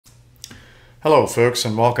Hello folks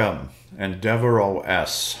and welcome.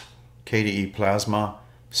 EndeavourOS KDE Plasma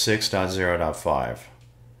 6.0.5.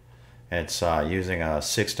 It's using a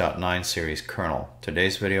 6.9 series kernel.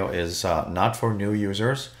 Today's video is not for new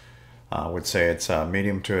users. I would say it's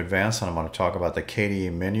medium to advanced, and I'm going to talk about the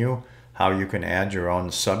KDE menu, how you can add your own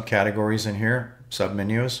subcategories in here,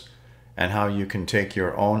 submenus, and how you can take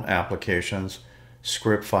your own applications,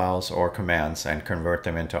 script files, or commands and convert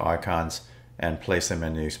them into icons and place them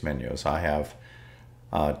in these menus. I have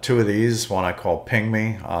two of these. One I call Ping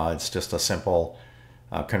Me. It's just a simple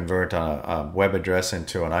convert a web address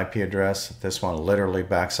into an IP address. This one literally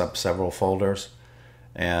backs up several folders.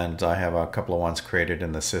 And I have a couple of ones created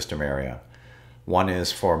in the system area. One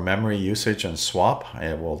is for memory usage and swap.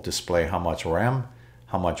 It will display how much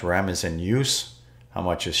RAM is in use, how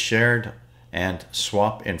much is shared, and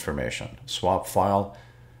swap information, swap file,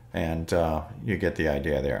 and you get the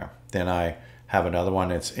idea there. Then I have another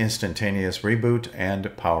one. It's instantaneous reboot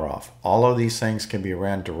and power off. All of these things can be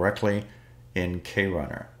ran directly in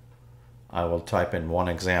KRunner. I will type in one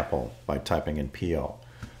example by typing in PO.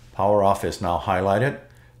 Power off is now highlighted.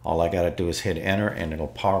 All I got to do is hit enter and it'll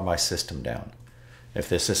power my system down. If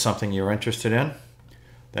this is something you're interested in,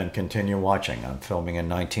 then continue watching. I'm filming in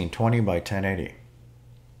 1920 by 1080.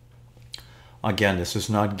 Again, this is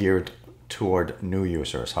not geared toward new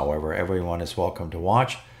users. However, everyone is welcome to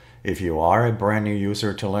watch. If you are a brand new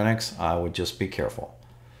user to Linux, I would just be careful.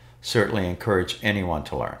 Certainly encourage anyone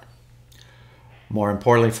to learn. More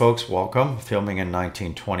importantly, folks, welcome. Filming in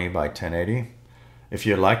 1920 by 1080. If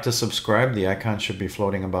you'd like to subscribe, the icon should be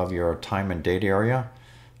floating above your time and date area.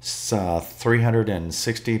 It's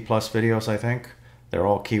 360 plus videos, I think. They're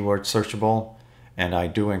all keyword searchable, and I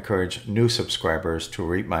do encourage new subscribers to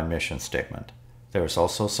read my mission statement. There's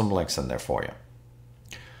also some links in there for you.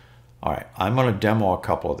 All right, I'm going to demo a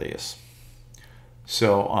couple of these.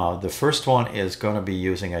 So the first one is going to be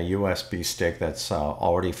using a USB stick that's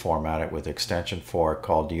already formatted with extension 4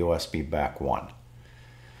 called USB Back 1.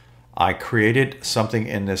 I created something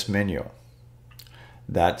in this menu.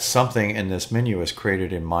 That something in this menu is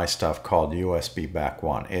created in my stuff called USB Back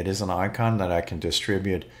 1. It is an icon that I can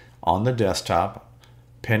distribute on the desktop,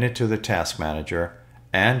 pin it to the task manager,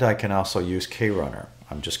 and I can also use KRunner.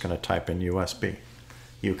 I'm just going to type in USB.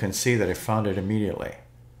 You can see that it found it immediately.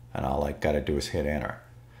 And all I got to do is hit enter.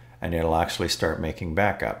 And it'll actually start making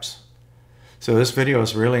backups. So this video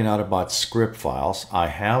is really not about script files. I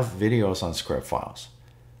have videos on script files.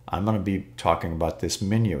 I'm going to be talking about this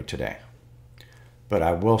menu today. But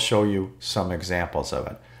I will show you some examples of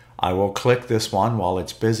it. I will click this one while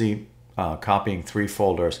it's busy copying 3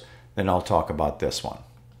 folders. Then I'll talk about this one.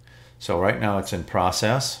 So right now it's in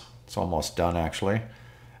process. It's almost done actually.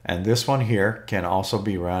 And this one here can also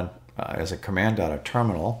be run as a command out of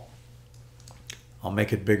terminal. I'll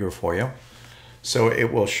make it bigger for you. So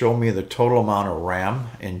it will show me the total amount of RAM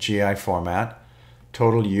in GI format,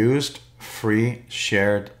 total used, free,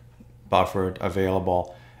 shared, buffered,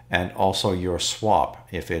 available, and also your swap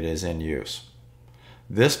if it is in use.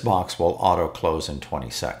 This box will auto close in 20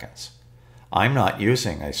 seconds. I'm not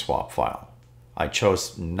using a swap file. I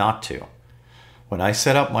chose not to. When I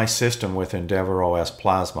set up my system with EndeavourOS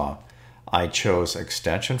Plasma, I chose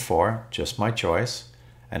extension 4, just my choice,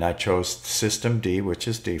 and I chose systemd, which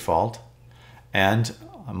is default, and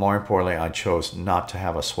more importantly, I chose not to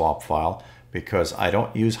have a swap file because I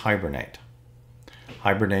don't use Hibernate.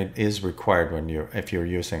 Hibernate is required when if you're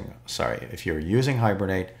using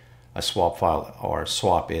Hibernate, a swap file or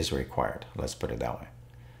swap is required. Let's put it that way.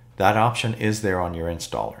 That option is there on your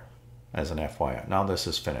installer as an FYI. Now this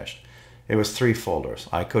is finished. It was 3 folders.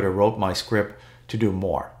 I could have wrote my script to do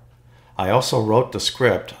more. I also wrote the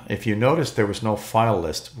script. If you notice, there was no file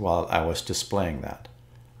list while I was displaying that.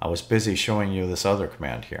 I was busy showing you this other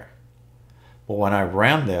command here. But when I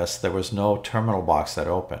ran this, there was no terminal box that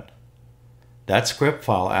opened. That script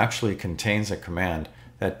file actually contains a command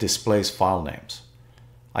that displays file names.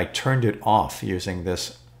 I turned it off using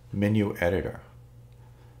this menu editor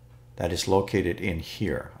that is located in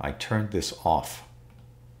here. I turned this off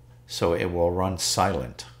so it will run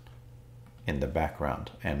silent in the background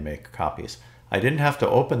and make copies. I didn't have to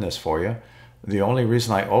open this for you. The only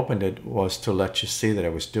reason I opened it was to let you see that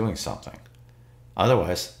it was doing something.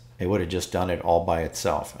 Otherwise, it would have just done it all by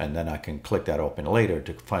itself, and then I can click that open later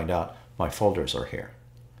to find out my folders are here.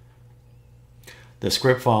 The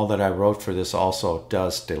script file that I wrote for this also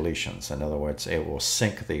does deletions. In other words, it will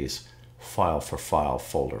sync these file for file,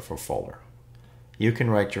 folder for folder. You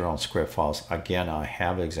can write your own script files. Again, I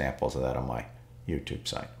have examples of that on my YouTube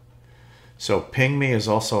site. So Ping Me is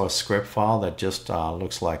also a script file that just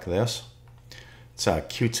looks like this. It's a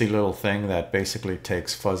cutesy little thing that basically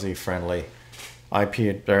takes fuzzy, friendly IP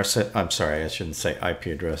addresses, I'm sorry, I shouldn't say IP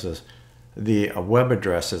addresses, the web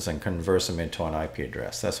addresses and converts them into an IP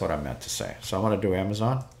address. That's what I meant to say. So I'm going to do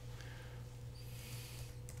Amazon.com.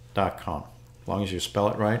 As long as you spell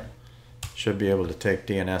it right, should be able to take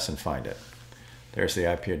DNS and find it. There's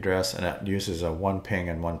the IP address, and it uses a one ping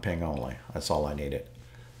and one ping only. That's all I needed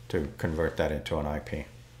to convert that into an IP.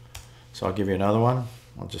 So I'll give you another one.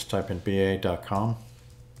 I'll just type in ba.com.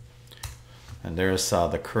 And there's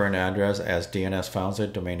the current address as DNS founds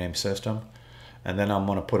it, domain name system. And then I'm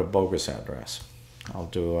going to put a bogus address. I'll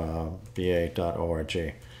do ba.org.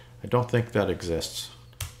 I don't think that exists.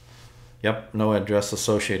 Yep, no address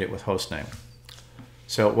associated with hostname.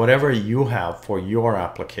 So whatever you have for your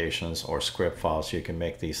applications or script files, you can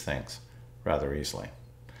make these things rather easily.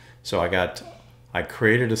 So I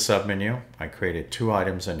created a submenu. I created 2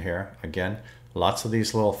 items in here. Again, lots of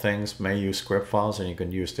these little things may use script files, and you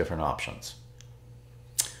can use different options.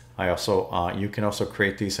 You can also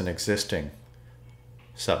create these in existing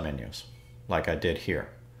submenus, like I did here.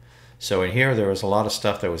 So in here, there was a lot of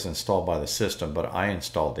stuff that was installed by the system, but I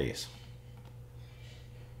installed these.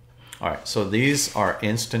 All right, so these are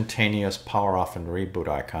instantaneous power off and reboot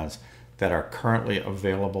icons that are currently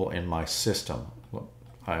available in my system.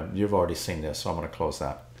 You've already seen this, so I'm going to close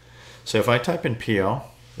that. So if I type in PO,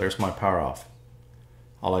 there's my power off.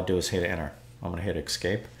 All I do is hit enter. I'm going to hit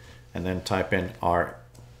escape and then type in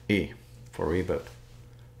RE for reboot.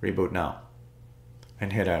 Reboot now.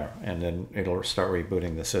 And hit enter, and then it'll start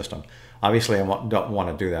rebooting the system. Obviously, I don't want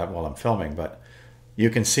to do that while I'm filming, but you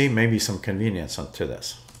can see maybe some convenience to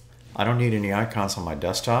this. I don't need any icons on my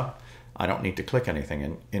desktop. I don't need to click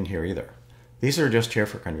anything in here either. These are just here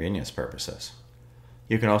for convenience purposes.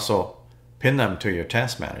 You can also pin them to your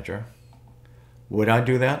task manager. Would I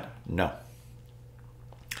do that? No.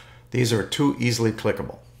 These are too easily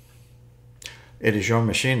clickable. It is your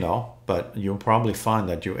machine though, but you'll probably find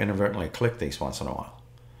that you inadvertently click these once in a while.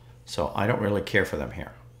 So I don't really care for them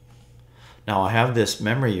here. Now I have this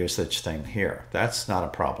memory usage thing here. That's not a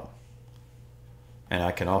problem. And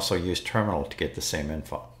I can also use terminal to get the same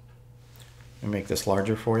info. Let me make this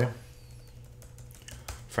larger for you.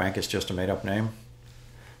 Frank is just a made-up name.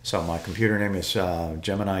 So my computer name is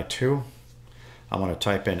Gemini 2. I'm going to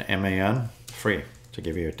type in MAN, free, to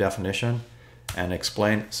give you a definition and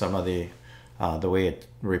explain some of the way it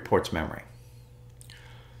reports memory.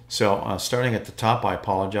 So starting at the top, I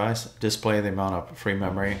apologize. Display the amount of free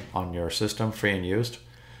memory on your system, free and used.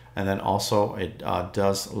 And then also it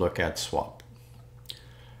does look at swap.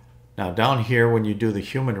 Now down here, when you do the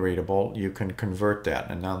human readable, you can convert that.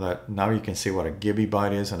 And now you can see what a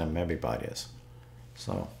gigabyte is and a megabyte is.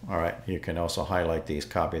 So, all right, you can also highlight these,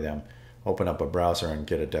 copy them, open up a browser and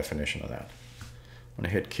get a definition of that. I'm gonna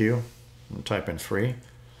hit Q and type in free.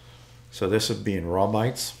 So this would be in raw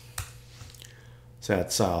bytes. So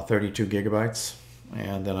that's 32 gigabytes.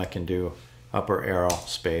 And then I can do upper arrow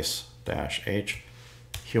space -H,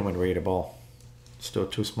 human readable. Still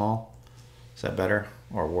too small? Is that better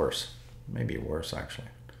or worse? Maybe worse actually.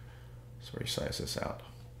 Let's resize this out.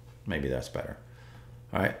 Maybe that's better.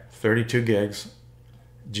 All right, 32 gigs,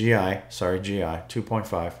 GI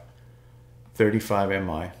 2.5, 35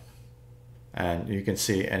 MI. And you can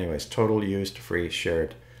see anyways, total used, free,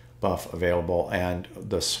 shared, buff available, and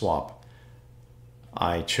the swap.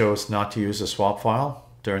 I chose not to use a swap file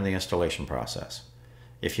during the installation process.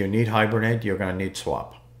 If you need Hibernate, you're going to need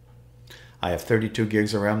swap. I have 32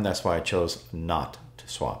 gigs of RAM, that's why I chose not to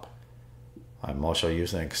swap. I'm also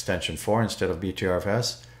using extension 4 instead of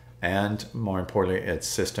BTRFS, and more importantly, it's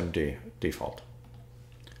system default.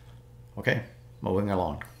 Okay, moving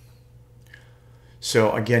along.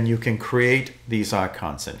 So again, you can create these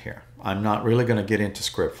icons in here. I'm not really going to get into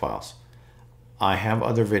script files. I have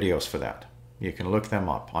other videos for that. You can look them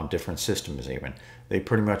up on different systems even. They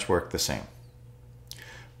pretty much work the same.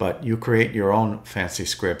 But you create your own fancy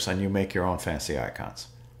scripts and you make your own fancy icons.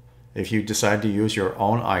 If you decide to use your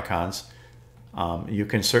own icons, you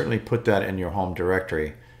can certainly put that in your home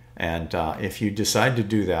directory. And if you decide to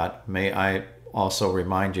do that, may I also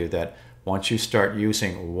remind you that once you start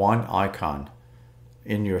using one icon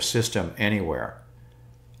in your system anywhere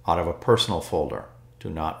out of a personal folder, do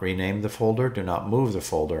not rename the folder, do not move the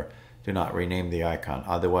folder, do not rename the icon.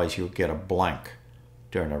 Otherwise you'll get a blank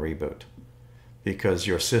during a reboot, because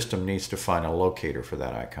your system needs to find a locator for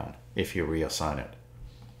that icon if you reassign it.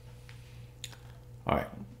 All right,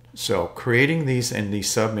 so creating these in these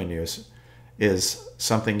submenus is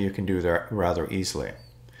something you can do there rather easily.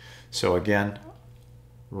 So again,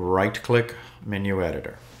 right-click Menu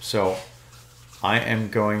Editor. So I am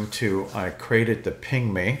going to, I created the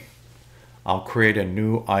ping me. I'll create a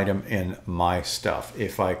new item in my stuff.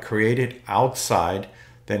 If I create it outside,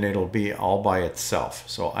 then it'll be all by itself.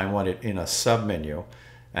 So I want it in a submenu,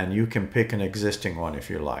 and you can pick an existing one if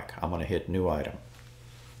you like. I'm going to hit new item.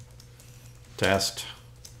 Test,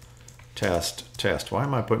 test, test. Why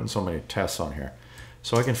am I putting so many tests on here?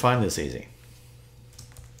 So I can find this easy.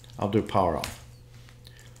 I'll do power off.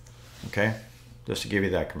 Okay, just to give you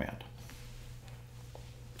that command.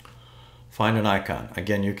 Find an icon.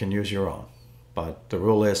 Again, you can use your own. But the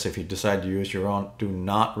rule is, if you decide to use your own, do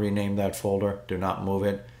not rename that folder, do not move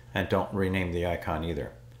it, and don't rename the icon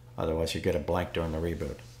either. Otherwise, you get a blank during the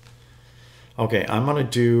reboot. Okay, I'm going to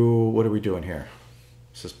do, what are we doing here?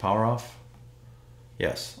 Is this power off?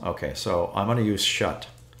 Yes. Okay, so I'm going to use shut,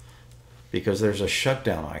 because there's a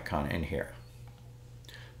shutdown icon in here.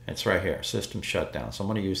 It's right here, system shutdown. So I'm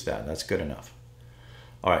going to use that. That's good enough.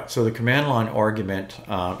 All right, so the command line argument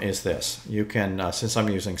is this. You can, since I'm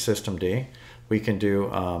using systemd, we can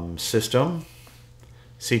do system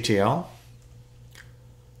CTL.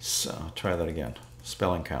 So, try that again.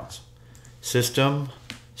 Spelling counts. System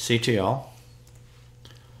CTL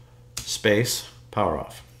space power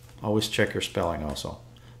off. Always check your spelling also.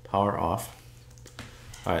 Power off.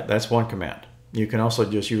 All right, that's one command. You can also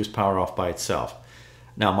just use power off by itself.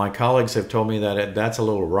 Now, my colleagues have told me that that's a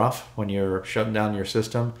little rough when you're shutting down your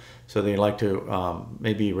system, so they like to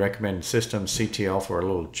maybe recommend system CTL for a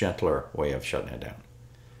little gentler way of shutting it down.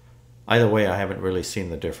 Either way, I haven't really seen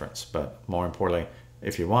the difference, but more importantly,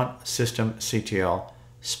 if you want, system CTL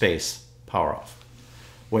space power off.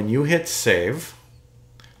 When you hit save,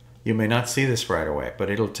 you may not see this right away, but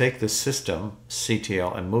it'll take the system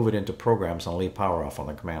CTL and move it into programs and leave power off on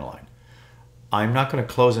the command line. I'm not going to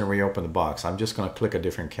close and reopen the box. I'm just going to click a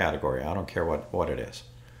different category. I don't care what it is.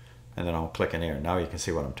 And then I'll click in here. Now you can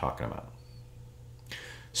see what I'm talking about.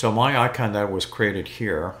 So my icon that was created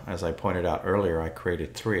here, as I pointed out earlier, I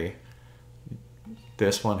created 3.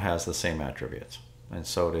 This one has the same attributes. And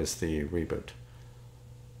so does the reboot.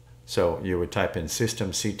 So you would type in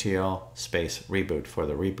systemctl space reboot for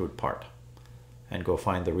the reboot part. And go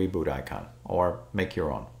find the reboot icon. Or make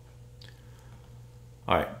your own.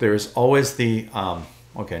 All right, there's always the,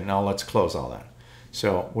 okay, now let's close all that.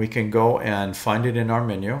 So we can go and find it in our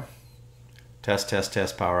menu, test, test,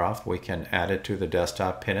 test, power off. We can add it to the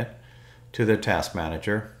desktop, pin it to the task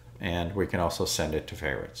manager, and we can also send it to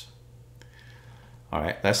favorites. All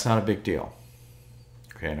right, that's not a big deal.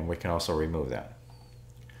 Okay, and we can also remove that.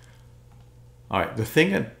 All right, the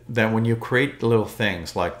thing that when you create little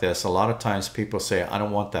things like this, a lot of times people say, I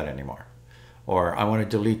don't want that anymore. Or I want to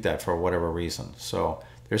delete that for whatever reason. So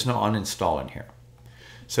there's no uninstall in here.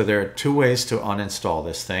 So there are 2 ways to uninstall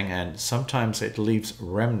this thing, and sometimes it leaves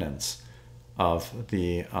remnants of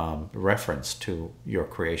the reference to your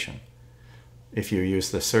creation. If you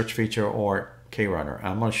use the search feature or KRunner,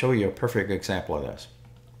 I'm going to show you a perfect example of this.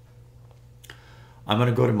 I'm going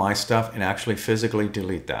to go to my stuff and actually physically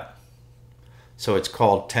delete that. So it's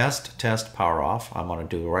called test, test, power off. I'm going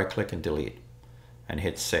to do right click and delete and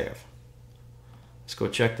hit save. Let's go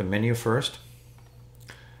check the menu first,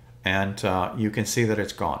 and you can see that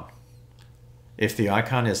it's gone. If the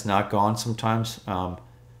icon is not gone sometimes,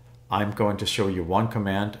 I'm going to show you one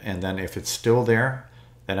command, and then if it's still there,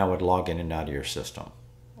 then I would log in and out of your system.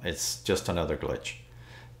 It's just another glitch.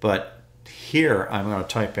 But here I'm going to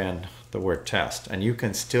type in the word test, and you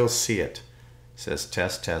can still see it. It says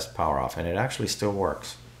test, test, power off, and it actually still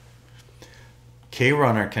works.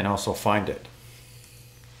 KRunner can also find it.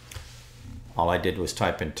 All I did was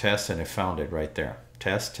type in test and it found it right there.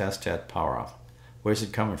 Test, test, test, power off. Where's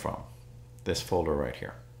it coming from? This folder right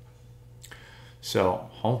here. So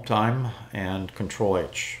home time and Control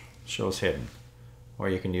H shows hidden. Or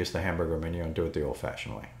you can use the hamburger menu and do it the old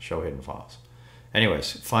fashioned way. Show hidden files.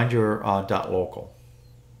 Anyways, find your .local.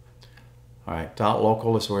 All right,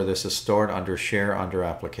 .local is where this is stored under share under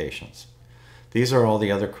applications. These are all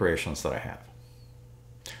the other creations that I have.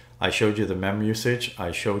 I showed you the mem usage,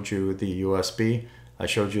 I showed you the USB, I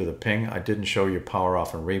showed you the ping. I didn't show you power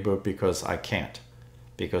off and reboot because I can't,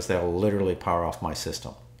 because they'll literally power off my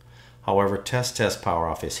system. However, test, test, power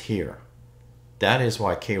off is here. That is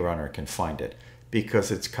why KRunner can find it,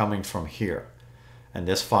 because it's coming from here. And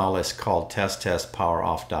this file is called test, test, power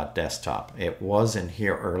off.desktop. It was in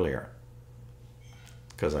here earlier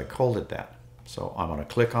because I called it that. So I'm going to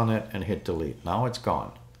click on it and hit delete. Now it's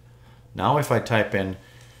gone. Now if I type in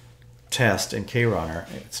test in KRunner,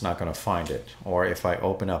 it's not going to find it. Or if I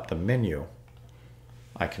open up the menu,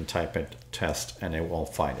 I can type in test and it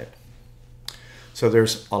won't find it. So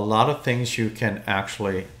there's a lot of things you can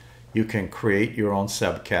actually, you can create your own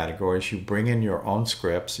subcategories, you bring in your own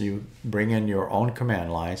scripts, you bring in your own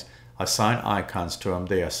command lines. assign icons to them.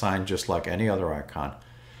 They assign just like any other icon.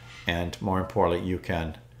 And more importantly, you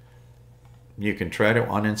can try to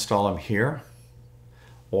uninstall them here,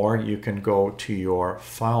 or you can go to your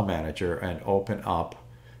file manager and open up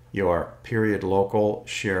your local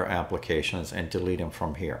share applications and delete them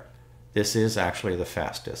from here. This is actually the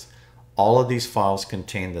fastest. All of these files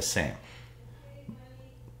contain the same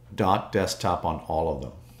 .desktop on all of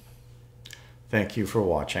them. Thank you for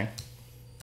watching.